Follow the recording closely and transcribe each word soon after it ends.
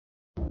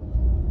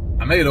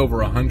I made over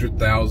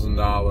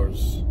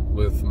 $100,000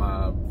 with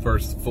my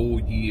first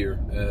full year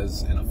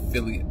as an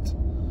affiliate,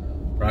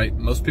 right?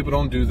 Most people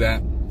don't do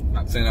that.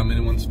 Not saying I'm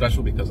anyone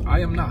special, because I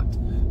am not.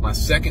 My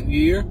second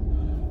year,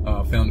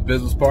 found a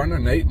business partner,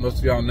 Nate, most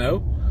of y'all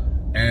know,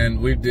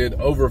 and we did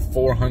over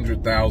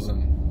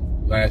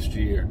 400,000 last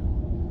year.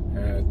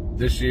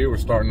 This year we're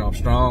starting off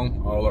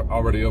strong,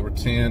 already over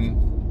 10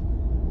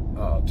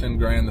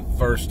 grand the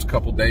first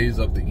couple days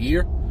of the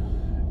year.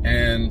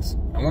 And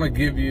I want to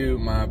give you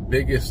my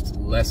biggest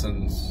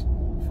lessons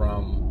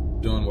from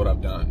doing what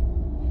I've done.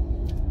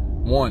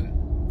 One,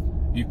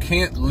 you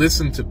can't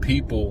listen to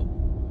people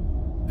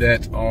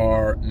that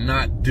are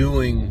not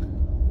doing,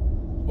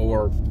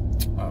 or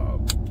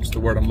what's the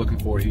word I'm looking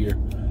for here,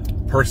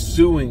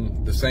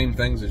 pursuing the same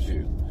things as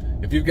you.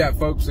 If you've got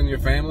folks in your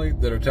family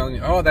that are telling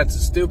you, oh, that's a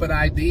stupid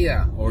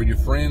idea, or your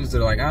friends that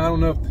are like, I don't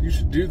know if you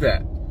should do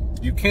that,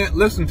 you can't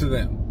listen to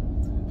them,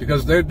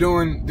 because they're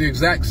doing the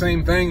exact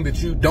same thing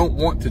that you don't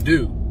want to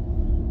do.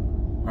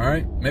 All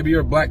right? Maybe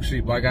you're a black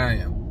sheep like I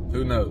am.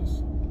 Who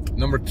knows?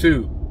 Number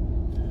two,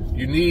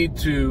 you need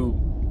to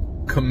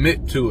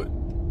commit to it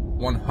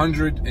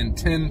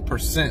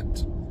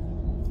 110%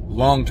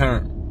 long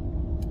term,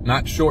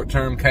 not short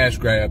term cash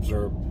grabs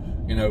or,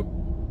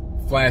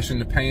 flash in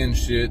the pan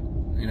shit,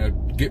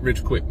 get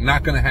rich quick.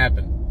 Not going to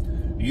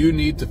happen. You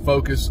need to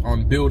focus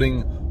on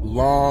building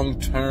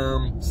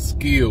long-term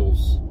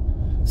skills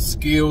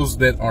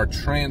that are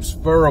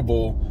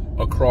transferable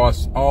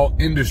across all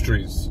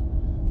industries,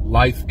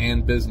 life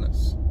and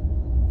business.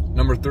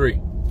 Number three,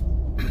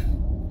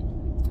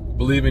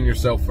 believe in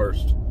yourself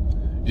first.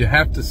 You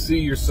have to see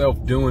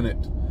yourself doing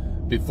it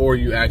before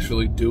you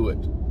actually do it.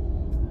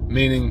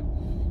 Meaning,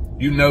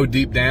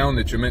 deep down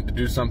that you're meant to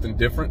do something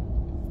different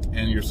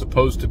and you're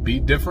supposed to be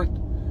different,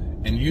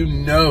 and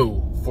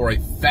for a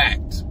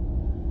fact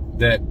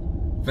that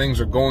things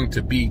are going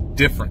to be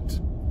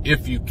different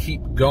if you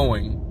keep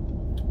going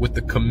with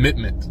the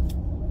commitment,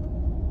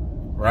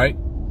 right?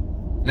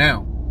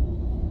 Now,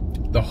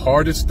 the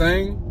hardest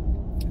thing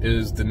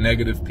is the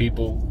negative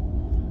people,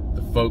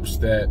 the folks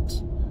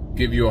that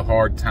give you a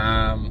hard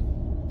time,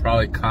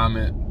 probably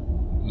comment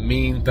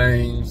mean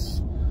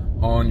things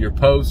on your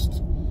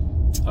post,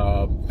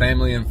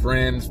 family and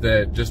friends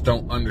that just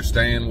don't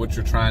understand what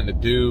you're trying to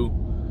do.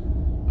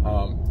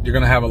 You're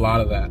going to have a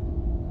lot of that,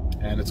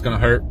 and it's going to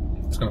hurt.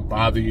 It's going to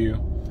bother you.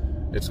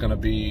 It's going to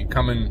be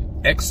coming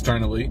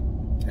externally,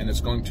 and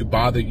it's going to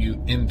bother you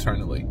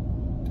internally.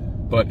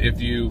 But if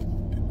you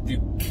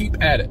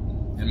keep at it,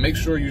 and make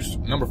sure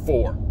number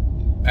four,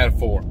 out of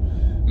four,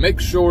 make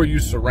sure you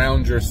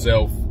surround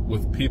yourself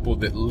with people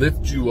that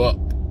lift you up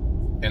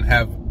and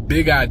have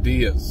big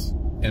ideas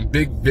and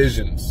big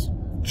visions,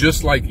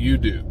 just like you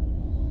do.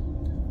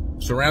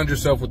 Surround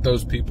yourself with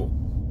those people.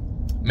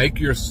 Make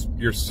your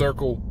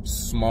circle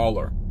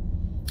smaller,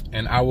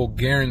 and I will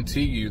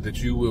guarantee you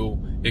that you will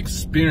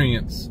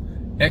experience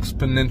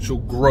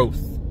exponential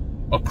growth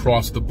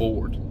across the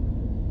board.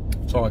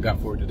 That's all I got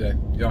for you today.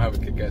 Y'all have a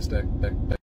kick-ass day.